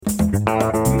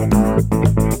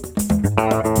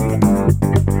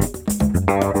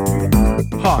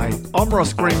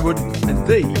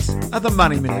These are the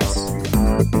Money Minutes.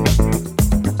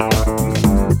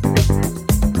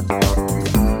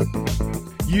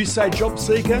 You say job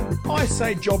seeker, I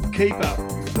say job keeper,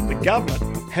 but the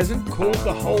government hasn't called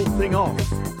the whole thing off.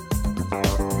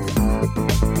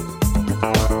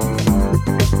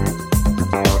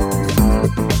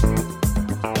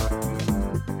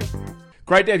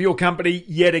 Great to have your company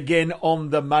yet again on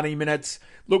the Money Minutes.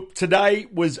 Look, today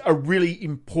was a really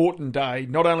important day.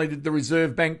 Not only did the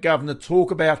Reserve Bank Governor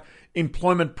talk about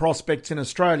employment prospects in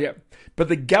Australia, but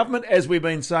the government, as we've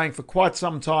been saying for quite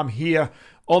some time here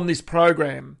on this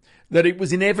program, that it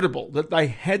was inevitable that they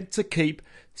had to keep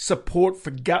support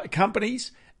for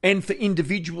companies and for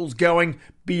individuals going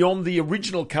beyond the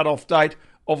original cut-off date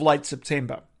of late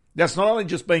September. That's not only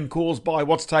just been caused by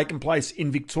what's taken place in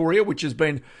Victoria, which has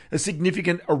been a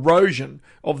significant erosion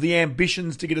of the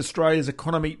ambitions to get Australia's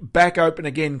economy back open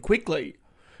again quickly,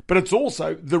 but it's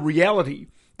also the reality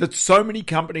that so many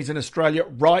companies in Australia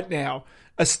right now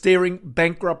are staring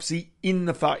bankruptcy in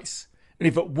the face. And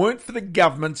if it weren't for the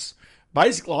government's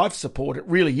basic life support, it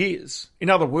really is. In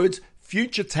other words,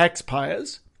 future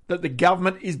taxpayers that the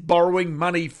government is borrowing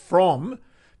money from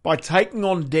by taking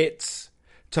on debts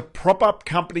to prop up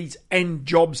companies and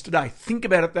jobs today. Think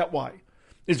about it that way.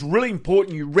 It's really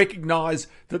important you recognise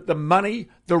that the money,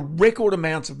 the record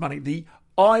amounts of money, the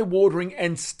eye-watering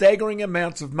and staggering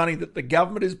amounts of money that the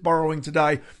government is borrowing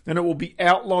today, and it will be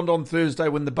outlined on Thursday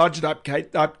when the budget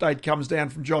update comes down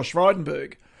from Josh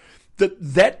Frydenberg,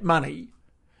 that money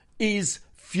is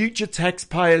future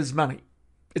taxpayers' money.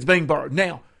 It's being borrowed.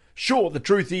 Now, sure, the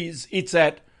truth is it's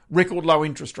at record low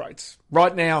interest rates.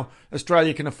 Right now,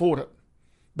 Australia can afford it.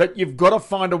 But you've got to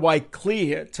find a way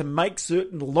clear to make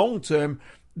certain long-term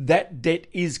that debt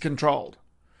is controlled.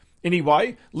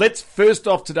 Anyway, let's first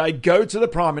off today go to the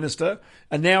Prime Minister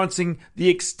announcing the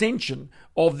extension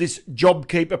of this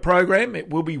JobKeeper program. It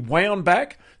will be wound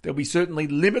back. There'll be certainly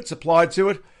limits applied to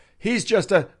it. Here's just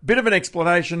a bit of an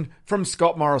explanation from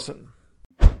Scott Morrison.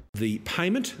 The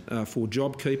payment for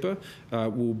JobKeeper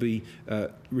will be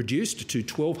reduced to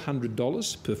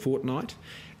 $1,200 per fortnight,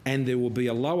 and there will be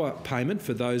a lower payment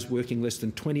for those working less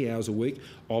than 20 hours a week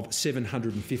of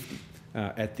 $750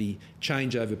 at the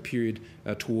changeover period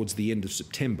towards the end of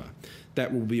September.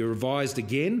 That will be revised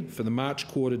again for the March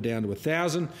quarter down to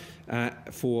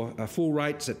 $1,000 for full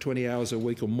rates at 20 hours a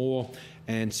week or more,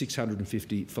 and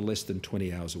 $650 for less than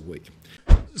 20 hours a week.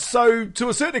 So to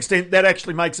a certain extent, that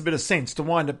actually makes a bit of sense to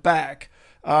wind it back.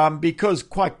 Because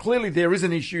quite clearly there is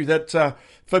an issue that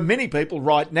for many people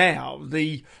right now,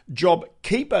 the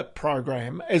JobKeeper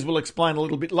program, as we'll explain a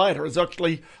little bit later, has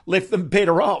actually left them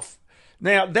better off.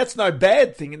 Now, that's no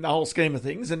bad thing in the whole scheme of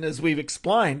things. And as we've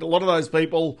explained, a lot of those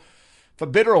people, for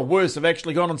better or worse, have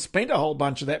actually gone and spent a whole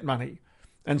bunch of that money.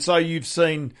 And so you've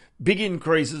seen big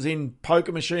increases in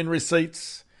poker machine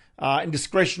receipts and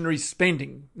discretionary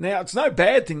spending. Now, it's no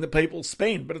bad thing that people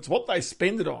spend, but it's what they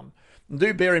spend it on. And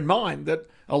do bear in mind that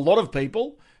a lot of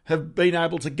people have been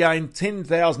able to gain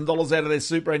 $10,000 out of their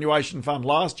superannuation fund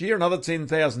last year, another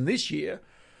 $10,000 this year.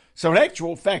 So in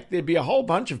actual fact, there'd be a whole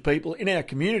bunch of people in our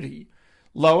community,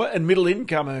 lower and middle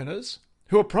income earners,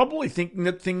 who are probably thinking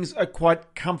that things are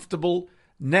quite comfortable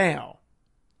now.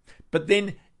 But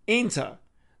then enter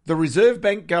the Reserve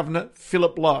Bank Governor,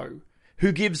 Philip Lowe,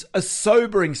 who gives a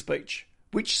sobering speech,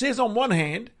 which says on one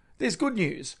hand, there's good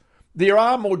news. There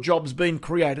are more jobs being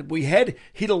created. We had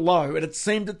hit a low and it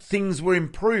seemed that things were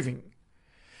improving.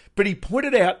 But he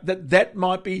pointed out that that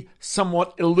might be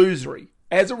somewhat illusory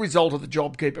as a result of the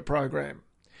JobKeeper program.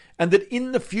 And that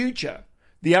in the future,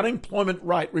 the unemployment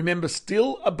rate, remember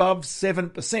still above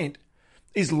 7%,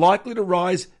 is likely to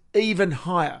rise even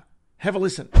higher. Have a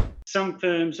listen. Some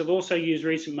firms have also used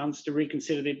recent months to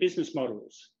reconsider their business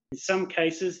models. In some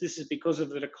cases, this is because of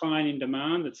the decline in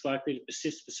demand that's likely to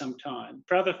persist for some time.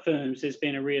 For other firms, there's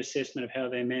been a reassessment of how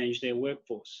they manage their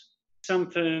workforce. Some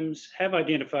firms have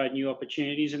identified new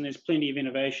opportunities, and there's plenty of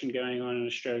innovation going on in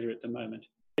Australia at the moment.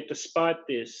 But despite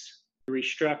this, the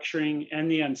restructuring and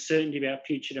the uncertainty about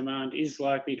future demand is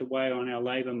likely to weigh on our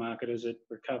labour market as it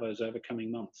recovers over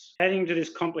coming months. Adding to this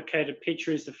complicated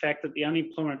picture is the fact that the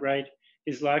unemployment rate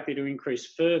is likely to increase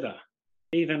further,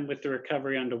 even with the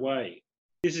recovery underway.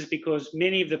 This is because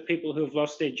many of the people who have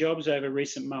lost their jobs over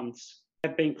recent months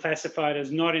have been classified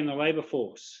as not in the labour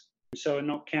force, and so are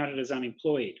not counted as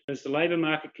unemployed. As the labour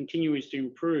market continues to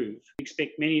improve, we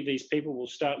expect many of these people will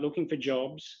start looking for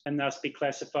jobs and thus be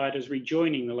classified as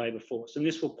rejoining the labour force. And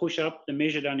this will push up the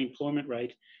measured unemployment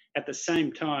rate. At the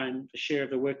same time, the share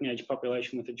of the working age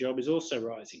population with a job is also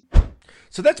rising.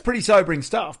 So that's pretty sobering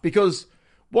stuff, because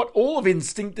what all of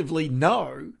instinctively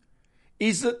know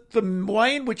is that the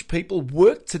way in which people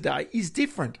work today is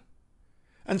different.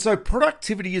 And so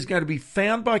productivity is going to be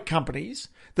found by companies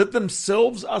that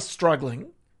themselves are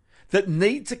struggling, that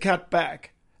need to cut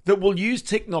back, that will use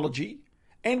technology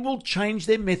and will change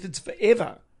their methods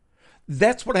forever.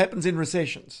 That's what happens in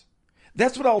recessions.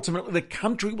 That's what ultimately the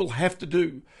country will have to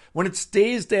do when it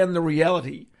stares down the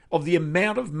reality of the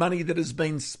amount of money that has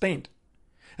been spent.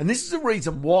 And this is the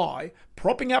reason why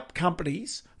propping up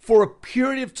companies for a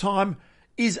period of time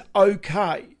is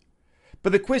okay.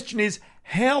 But the question is,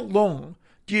 how long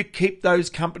do you keep those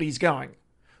companies going?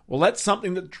 Well, that's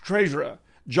something that Treasurer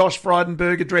Josh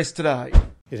Frydenberg addressed today.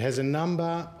 It has a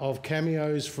number of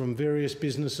cameos from various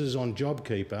businesses on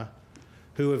JobKeeper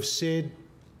who have said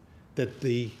that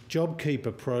the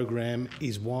JobKeeper program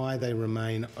is why they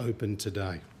remain open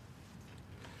today.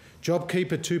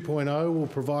 JobKeeper 2.0 will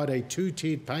provide a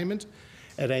two-tiered payment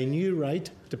at a new rate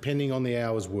depending on the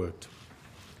hours worked.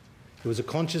 It was a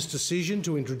conscious decision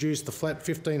to introduce the flat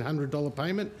 $1,500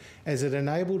 payment as it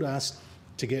enabled us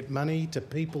to get money to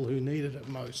people who needed it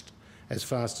most as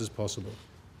fast as possible.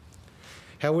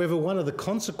 However, one of the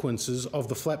consequences of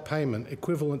the flat payment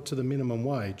equivalent to the minimum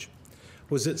wage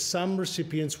was that some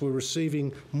recipients were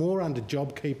receiving more under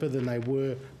JobKeeper than they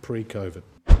were pre-COVID.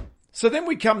 So then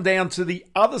we come down to the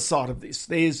other side of this.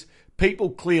 There's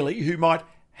people clearly who might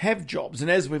have jobs.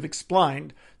 And as we've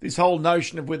explained, this whole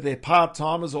notion of whether they're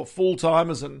part-timers or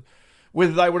full-timers and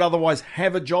whether they would otherwise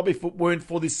have a job if it weren't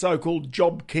for this so-called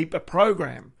JobKeeper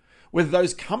program, whether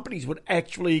those companies would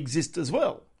actually exist as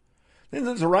well. Then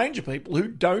there's a range of people who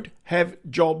don't have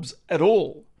jobs at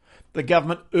all. The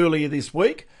government earlier this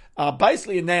week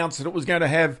basically announced that it was going to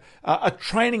have a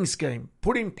training scheme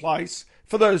put in place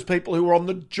for those people who are on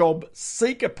the Job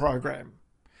Seeker program.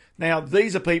 Now,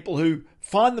 these are people who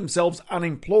find themselves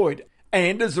unemployed,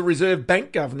 and as the Reserve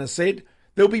Bank Governor said,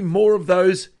 there'll be more of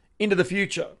those into the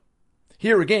future.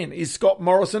 Here again is Scott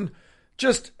Morrison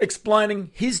just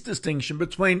explaining his distinction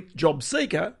between Job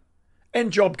Seeker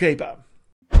and JobKeeper.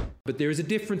 But there is a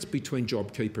difference between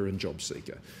JobKeeper and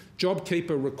JobSeeker.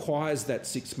 JobKeeper requires that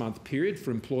 6-month period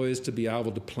for employers to be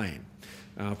able to plan.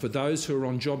 For those who are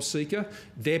on JobSeeker,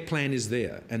 their plan is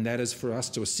there, and that is for us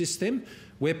to assist them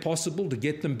where possible to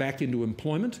get them back into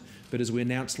employment, but as we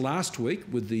announced last week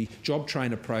with the Job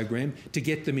Trainer program, to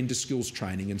get them into skills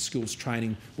training, and skills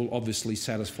training will obviously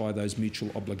satisfy those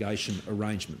mutual obligation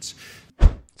arrangements.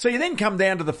 So you then come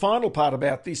down to the final part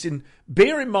about this, and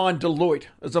bear in mind Deloitte,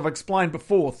 as I've explained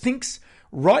before, thinks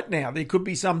right now there could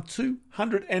be some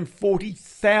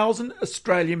 240,000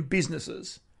 Australian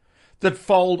businesses that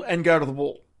fold and go to the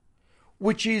wall,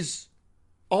 which is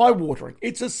eye-watering.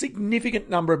 It's a significant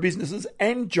number of businesses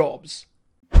and jobs.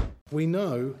 We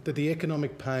know that the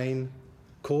economic pain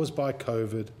caused by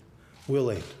COVID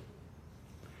will end,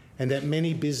 and that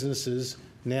many businesses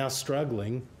now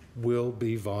struggling will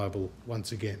be viable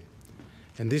once again.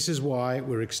 And this is why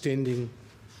we're extending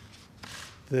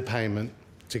the payment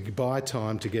to buy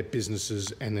time to get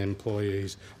businesses and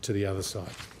employees to the other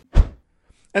side.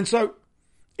 And so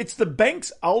it's the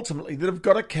banks ultimately that have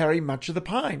got to carry much of the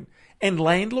pain. And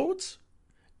landlords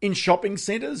in shopping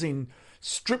centres, in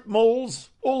strip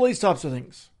malls, all these types of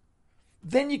things.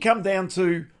 Then you come down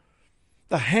to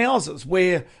the houses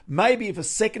where maybe if a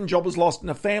second job is lost in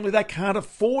a family, they can't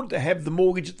afford to have the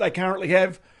mortgage that they currently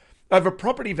have over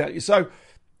property value. So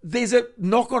there's a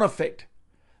knock-on effect.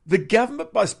 The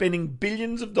government, by spending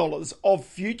billions of dollars of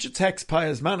future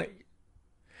taxpayers' money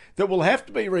that will have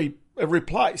to be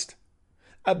replaced,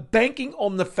 are banking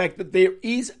on the fact that there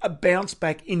is a bounce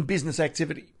back in business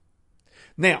activity.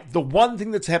 Now, the one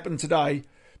thing that's happened today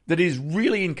that is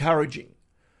really encouraging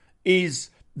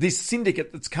is this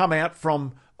syndicate that's come out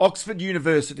from Oxford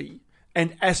University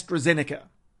and AstraZeneca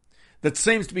that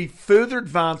seems to be further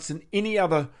advanced than any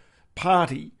other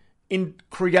party in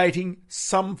creating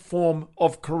some form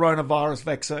of coronavirus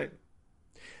vaccine.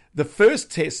 The first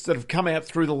tests that have come out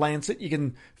through the Lancet, you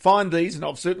can find these, and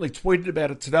I've certainly tweeted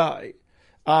about it today,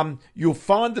 you'll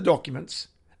find the documents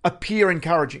appear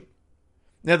encouraging.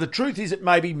 Now, the truth is it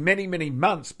may be many, many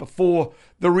months before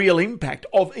the real impact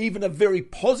of even a very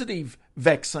positive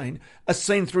vaccine are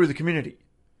seen through the community.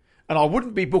 And I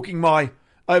wouldn't be booking my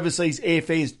overseas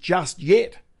airfares just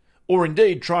yet, or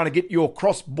indeed trying to get your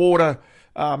cross-border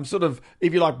if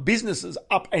you like, businesses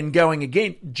up and going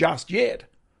again just yet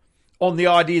on the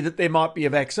idea that there might be a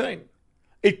vaccine.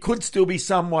 It could still be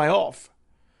some way off.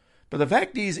 But the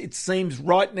fact is, it seems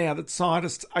right now that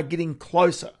scientists are getting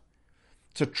closer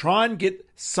to try and get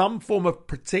some form of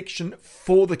protection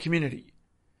for the community.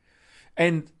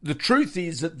 And the truth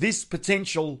is that this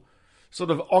potential sort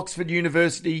of Oxford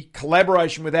University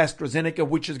collaboration with AstraZeneca,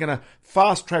 which is going to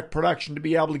fast-track production to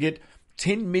be able to get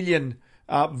 10 million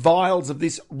vials of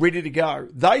this ready to go.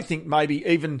 They think maybe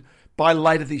even by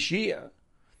later this year.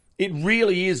 It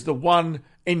really is the one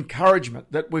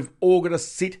encouragement that we've all got to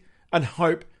sit and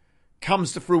hope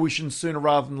comes to fruition sooner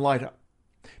rather than later.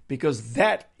 Because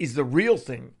that is the real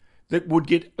thing that would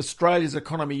get Australia's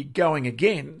economy going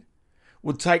again,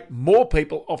 would take more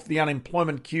people off the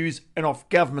unemployment queues and off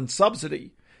government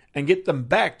subsidy and get them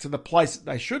back to the place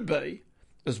that they should be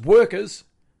as workers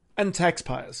and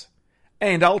taxpayers,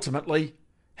 and ultimately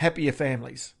happier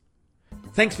families.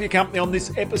 Thanks for your company on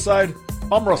this episode.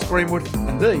 I'm Ross Greenwood,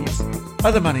 and these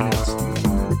are the Money Minutes.